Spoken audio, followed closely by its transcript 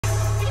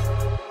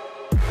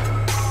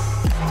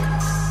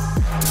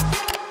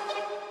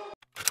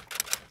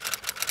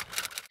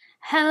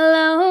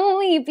Hello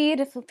you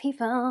beautiful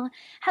people.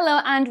 Hello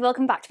and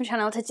welcome back to my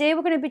channel. Today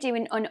we're going to be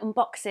doing an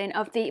unboxing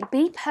of the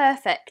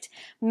Bperfect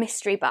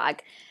mystery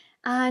bag,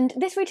 and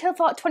this retailed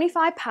for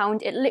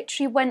 £25. It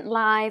literally went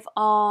live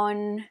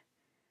on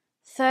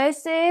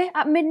Thursday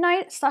at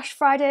midnight /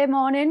 Friday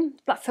morning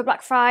for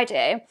Black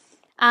Friday,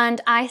 and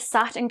I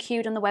sat and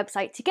queued on the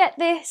website to get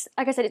this.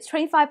 Like I said, it's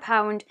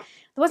 £25.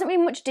 There wasn't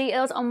really much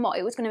details on what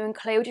it was going to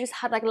include. It just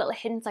had like little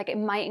hints, like it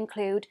might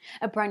include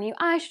a brand new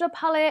eyeshadow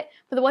palette,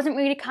 but there wasn't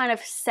really kind of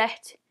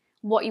set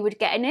what you would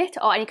get in it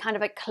or any kind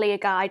of like clear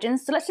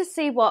guidance. So let's just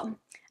see what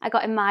I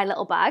got in my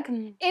little bag.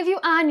 If you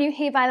are new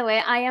here, by the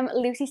way, I am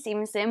Luce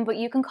Stephenson, but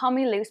you can call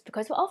me Luce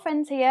because we're all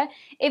friends here.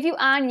 If you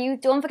are new,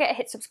 don't forget to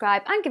hit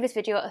subscribe and give this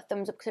video a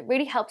thumbs up because it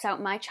really helps out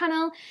my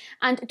channel.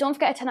 And don't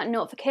forget to turn that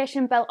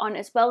notification bell on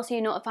as well so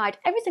you're notified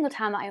every single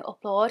time that I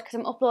upload, because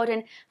I'm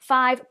uploading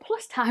 5+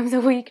 times a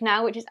week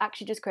now, which is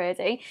actually just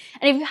crazy.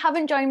 And if you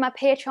haven't joined my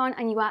Patreon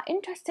and you are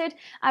interested,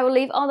 I will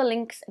leave all the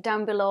links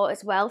down below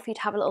as well for you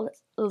to have a little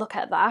look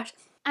at that.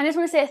 I just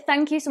want to say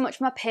thank you so much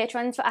for my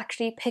patrons for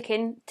actually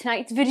picking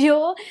tonight's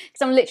video,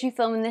 because I'm literally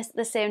filming this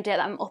the same day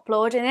that I'm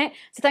uploading it.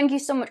 So thank you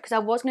so much, because I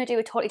was going to do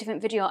a totally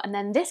different video and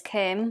then this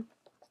came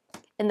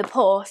in the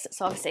post,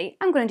 so obviously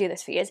I'm going to do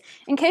this for you.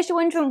 In case you're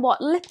wondering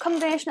what lip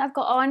combination I've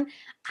got on,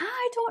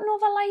 I don't know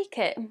if I like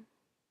it,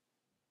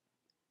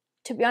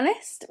 to be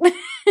honest.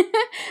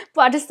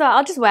 But I just thought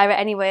I'll just wear it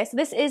anyway. So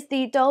this is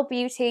the Doll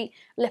Beauty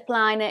lip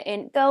liner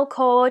in Girl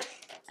Code,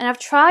 and I've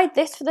tried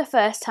this for the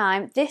first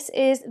time. This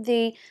is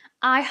the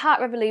I Heart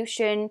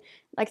Revolution,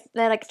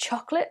 they're like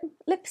chocolate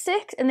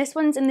lipsticks, and this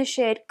one's in the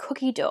shade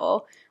Cookie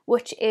Dough,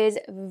 which is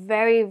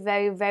very,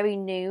 very, very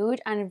nude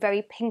and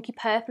very pinky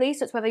purpley,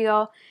 so it's whether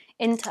you're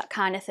into that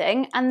kind of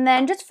thing. And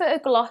then just for a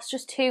gloss,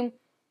 just to,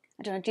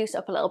 I don't know, juice it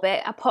up a little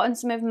bit, I put on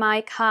some of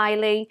my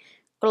Kylie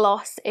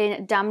gloss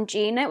in Damn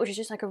Gina, which is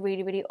just like a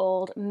really, really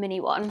old mini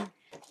one.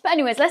 But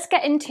anyways, let's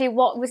get into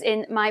what was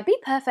in my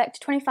Bperfect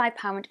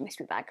 £25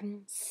 mystery bag.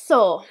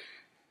 So,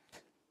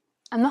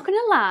 I'm not gonna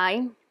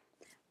lie,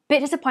 bit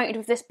disappointed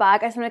with this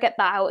bag. I just want to get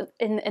that out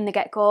in the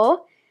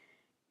get-go.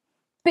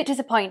 Bit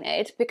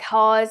disappointed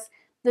because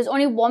there's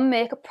only one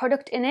makeup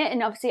product in it,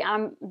 and obviously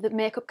I'm the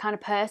makeup kind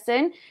of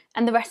person,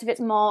 and the rest of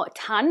it's more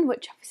tan,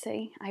 which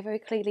obviously I very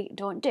clearly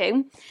don't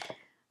do.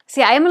 So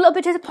yeah, I am a little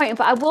bit disappointed,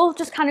 but I will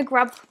just kind of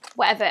grab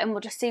whatever and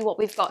we'll just see what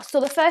we've got. So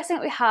the first thing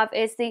that we have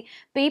is the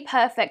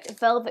Bperfect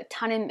Velvet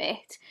Tanning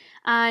Mitt.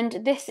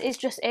 And this is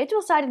just a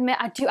double-sided mitt.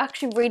 I do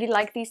actually really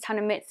like these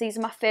tanning mitts. These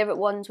are my favourite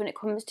ones when it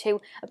comes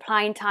to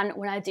applying tan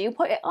when I do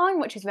put it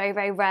on, which is very,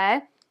 very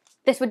rare.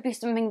 This would be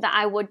something that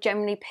I would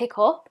generally pick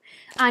up.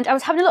 And I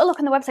was having a little look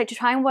on the website to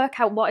try and work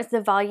out what is the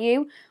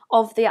value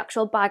of the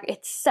actual bag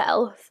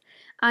itself.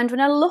 And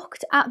when I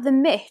looked at the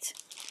mitt,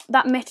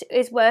 that mitt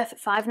is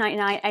worth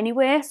 £5.99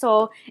 anyway,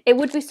 so it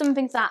would be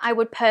something that I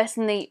would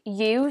personally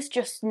use,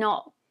 just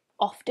not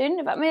often,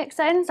 if that makes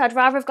sense. I'd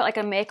rather have got like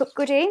a makeup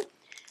goodie.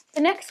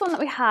 The next one that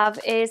we have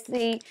is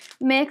the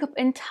Makeup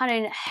and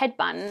Tanning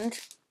Headband.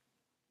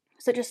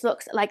 So it just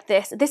looks like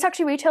this. This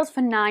actually retails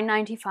for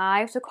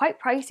 £9.95, so quite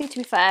pricey to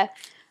be fair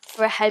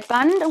for a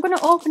headband. I'm going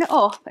to open it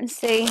up and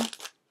see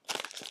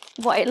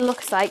what it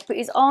looks like, but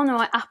you all know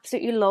I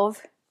absolutely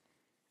love,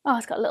 oh,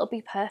 it's got a little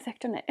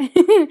Bperfect on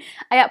it.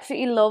 I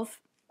absolutely love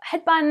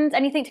headbands,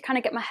 anything to kind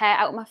of get my hair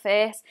out of my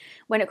face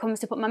when it comes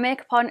to put my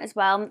makeup on as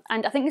well.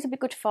 And I think this would be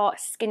good for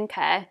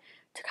skincare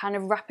to kind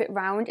of wrap it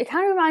round. It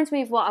kind of reminds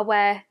me of what I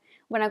wear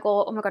when I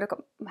go, oh my god, I've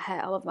got my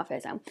hair all over my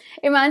face now.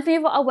 It reminds me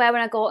of what I wear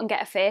when I go and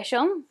get a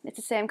facial. It's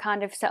the same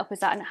kind of setup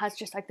as that, and it has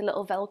just like the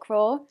little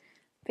Velcro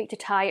for you to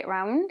tie it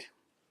round.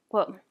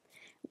 But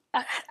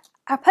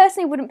I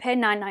personally wouldn't pay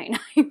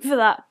 £9.99 for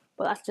that,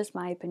 but that's just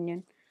my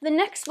opinion. The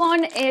next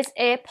one is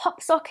a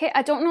pop socket.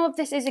 I don't know if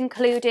this is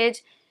included,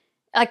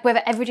 like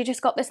whether everybody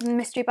just got this in the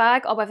mystery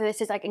bag or whether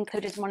this is like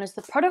included in one of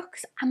the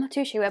products. I'm not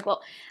too sure, but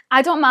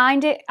I don't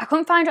mind it. I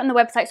couldn't find it on the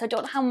website, so I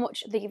don't know how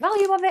much the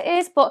value of it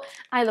is, but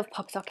I love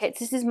pop sockets.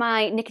 This is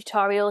my Nikkie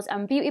Tutorials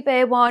and Beauty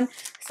Bay one,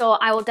 so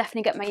I will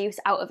definitely get my use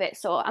out of it.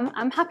 So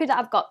I'm happy that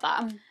I've got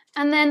that.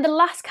 And then the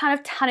last kind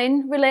of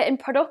tanning related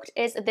product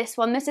is this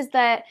one. This is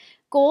their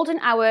Golden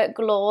Hour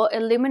Glow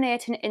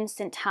Illuminating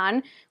Instant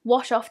Tan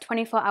Wash Off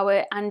 24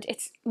 Hour, and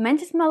it's meant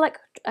to smell like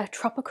a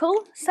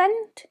tropical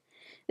scent.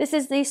 This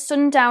is the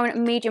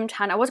Sundown Medium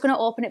Tan. I was going to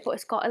open it, but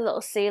it's got a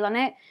little seal on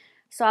it,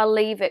 so I'll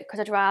leave it because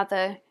I'd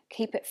rather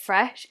keep it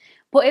fresh.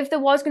 But if there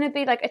was going to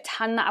be like a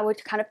tan that I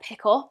would kind of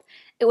pick up,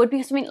 it would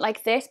be something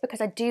like this, because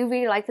I do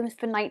really like them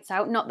for nights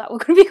out. Not that we're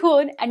going to be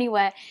going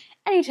anywhere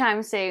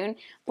anytime soon,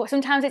 but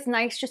sometimes it's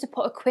nice just to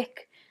put a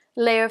quick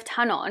layer of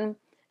tan on,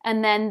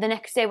 and then the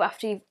next day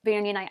after you've been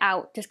on your night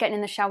out, just getting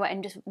in the shower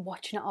and just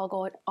watching it all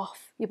go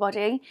off your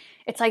body.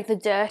 It's like the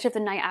dirt of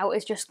the night out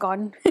is just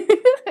gone.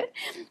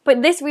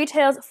 But this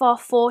retails for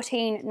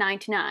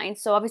 £14.99,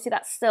 so obviously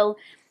that's still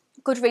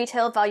good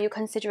retail value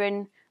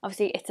considering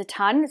obviously it's a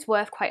tan, it's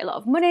worth quite a lot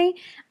of money.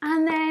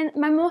 And then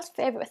my most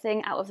favourite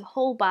thing out of the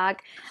whole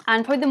bag,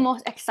 and probably the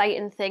most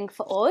exciting thing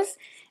for us,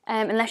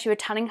 unless you're a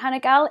tanning kind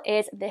of gal,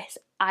 is this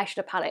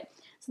eyeshadow palette.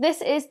 So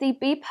this is the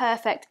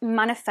Bperfect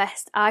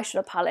Manifest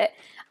eyeshadow palette.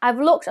 I've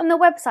looked on the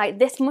website.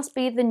 This must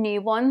be the new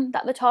one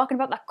that they're talking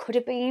about that could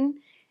have been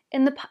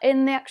in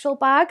the actual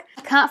bag.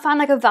 I can't find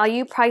like a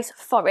value price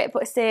for it,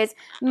 but it says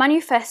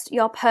manifest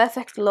your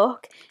perfect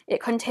look.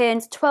 It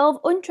contains 12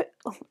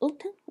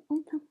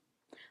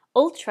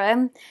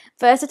 ultra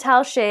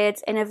versatile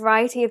shades in a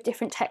variety of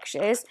different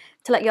textures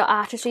to let your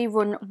artistry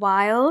run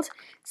wild.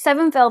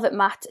 7 velvet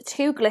matte,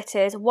 2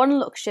 glitters, 1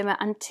 luxe shimmer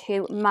and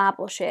 2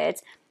 marble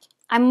shades.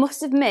 I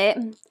must admit,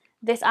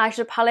 this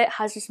eyeshadow palette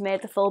has just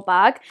made the full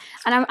bag,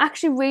 and I'm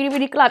actually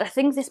really glad. I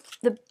think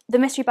the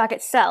mystery bag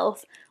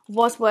itself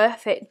was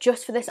worth it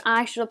just for this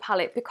eyeshadow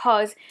palette,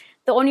 because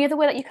the only other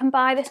way that you can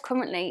buy this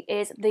currently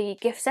is the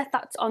gift set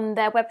that's on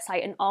their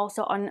website and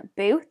also on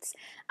Boots,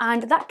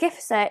 and that gift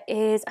set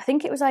is, I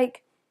think it was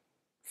like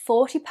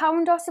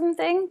 £40 or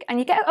something, and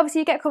you get, obviously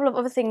you get a couple of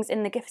other things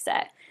in the gift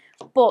set,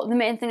 but the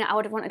main thing that I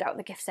would have wanted out of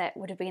the gift set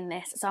would have been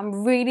this. So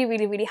I'm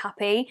really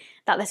happy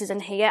that this is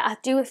in here. I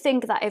do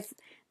think that if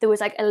there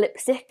was like a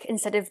lipstick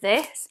instead of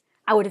this,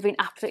 I would have been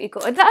absolutely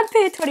gutted that I'd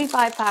paid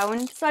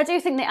 £25. So I do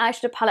think the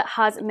eyeshadow palette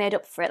has made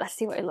up for it. Let's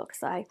see what it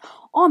looks like.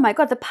 Oh my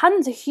god, the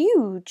pans are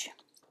huge.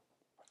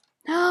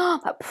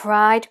 That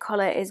Pride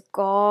colour is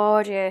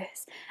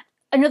gorgeous.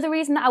 Another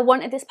reason that I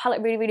wanted this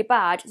palette really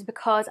bad is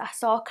because I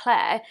saw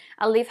Claire,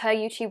 I'll leave her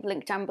YouTube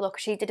link down below,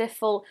 because she did a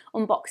full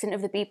unboxing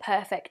of the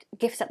Bperfect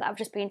gift set that I've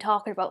just been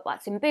talking about.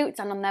 That's in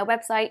Boots and on their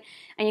website,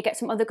 and you get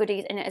some other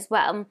goodies in it as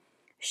well.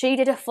 She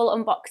did a full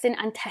unboxing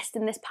and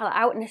testing this palette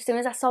out, and as soon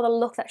as I saw the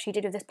look that she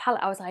did with this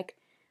palette, I was like,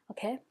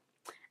 okay,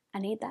 I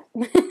need that.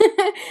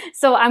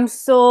 So I'm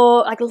so,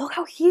 like, look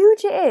how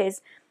huge it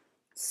is.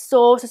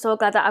 So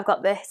glad that I've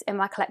got this in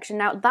my collection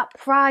now. That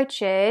Pride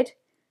shade,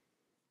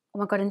 oh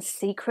my god, and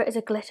Secret is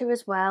a glitter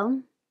as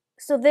well.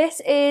 So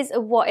this is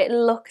what it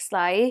looks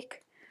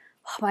like.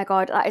 Oh my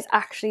god, that is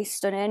actually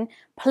stunning.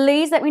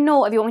 Please let me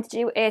know if you want me to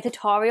do a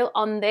tutorial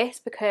on this,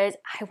 because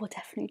I will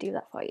definitely do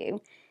that for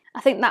you. I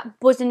think that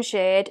buzzing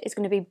shade is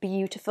going to be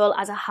beautiful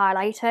as a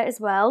highlighter as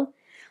well.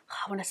 Oh,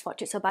 I want to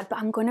swatch it so bad, but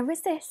I'm going to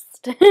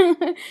resist.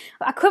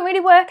 I couldn't really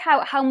work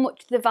out how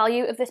much the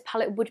value of this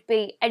palette would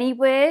be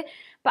anyway,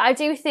 but I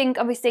do think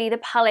obviously the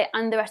palette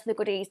and the rest of the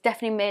goodies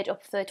definitely made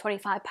up for the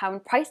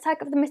 £25 price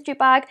tag of the mystery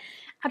bag.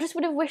 I just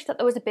would have wished that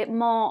there was a bit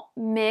more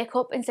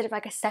makeup instead of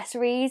like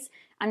accessories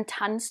and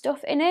tan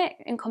stuff in it,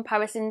 in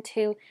comparison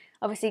to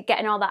obviously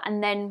getting all that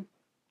and then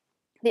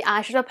the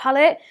eyeshadow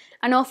palette.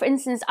 I know, for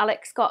instance,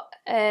 Alex got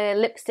a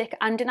lipstick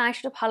and an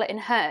eyeshadow palette in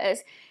hers.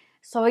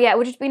 So yeah, it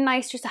would have been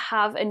nice just to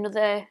have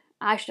another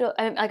eyeshadow,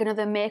 like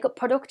another makeup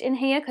product in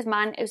here, because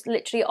mine is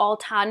literally all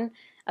tan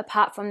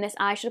apart from this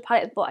eyeshadow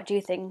palette. But I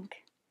do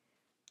think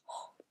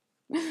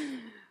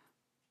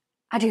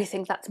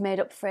that's made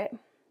up for it,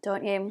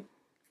 don't you?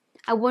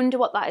 I wonder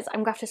what that is.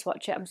 I'm gonna have to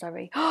swatch it. I'm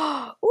sorry.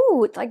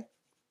 Oh, it's like,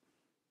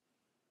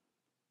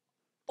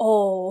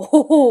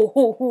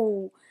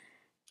 oh.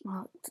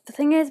 Well, the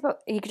thing is,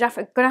 but you're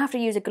gonna have to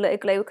use a glitter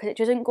glue because it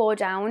doesn't go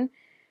down.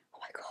 Oh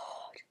my god.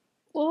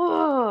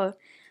 Oh,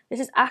 this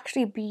is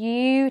actually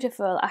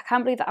beautiful. I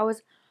can't believe that I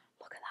was,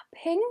 look at that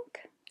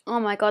pink. Oh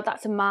my god,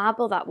 that's a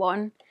marble, that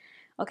one.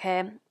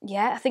 Okay,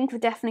 yeah, I think we're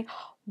definitely,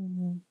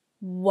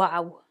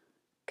 wow.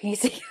 Can you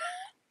see?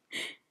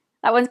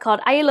 That one's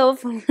called I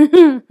Love.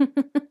 I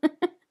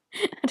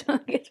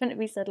don't think it's meant to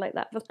be said like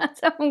that, but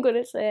that's how I'm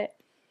gonna say it.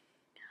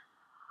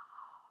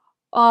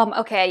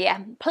 Okay, yeah.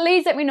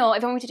 Please let me know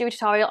if you want me to do a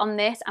tutorial on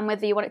this and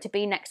whether you want it to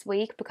be next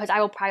week, because I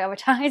will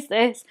prioritise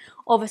this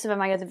over some of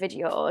my other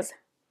videos.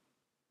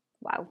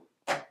 Wow.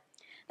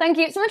 Thank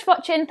you so much for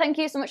watching. Thank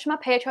you so much to my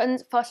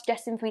patrons for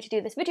suggesting for me to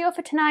do this video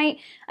for tonight.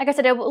 Like I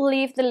said, I will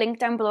leave the link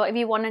down below if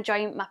you want to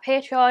join my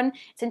Patreon.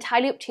 It's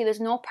entirely up to you. There's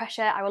no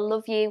pressure. I will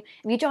love you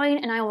if you join,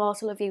 and I will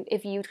also love you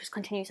if you just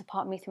continue to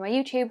support me through my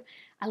YouTube.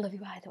 I love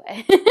you either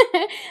way.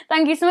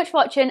 Thank you so much for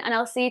watching, and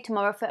I'll see you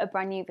tomorrow for a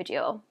brand new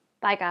video.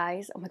 Bye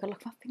guys. Oh my god,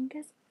 look at my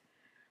fingers.